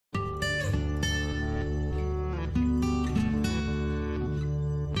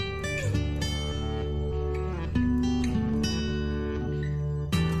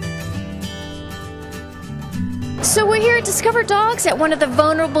So we're here at Discover Dogs at one of the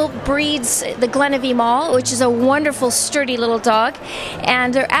vulnerable breeds, the Glen of Imaal, which is a wonderful, sturdy little dog,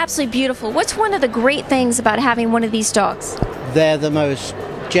 and they're absolutely beautiful. What's one of the great things about having one of these dogs? They're the most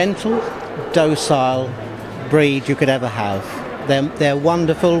gentle, docile breed you could ever have. They're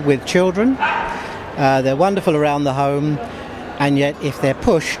wonderful with children, they're wonderful around the home, and yet if they're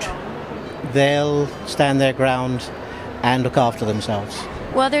pushed, they'll stand their ground and look after themselves.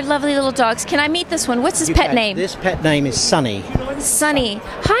 Well, they're lovely little dogs. Can I meet this one? What's his pet name? This pet name is Sunny. Sunny.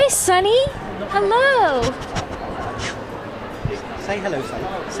 Hi, Sunny. Hello. Say hello,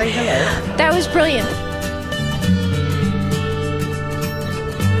 Sunny. Say hello. That was brilliant.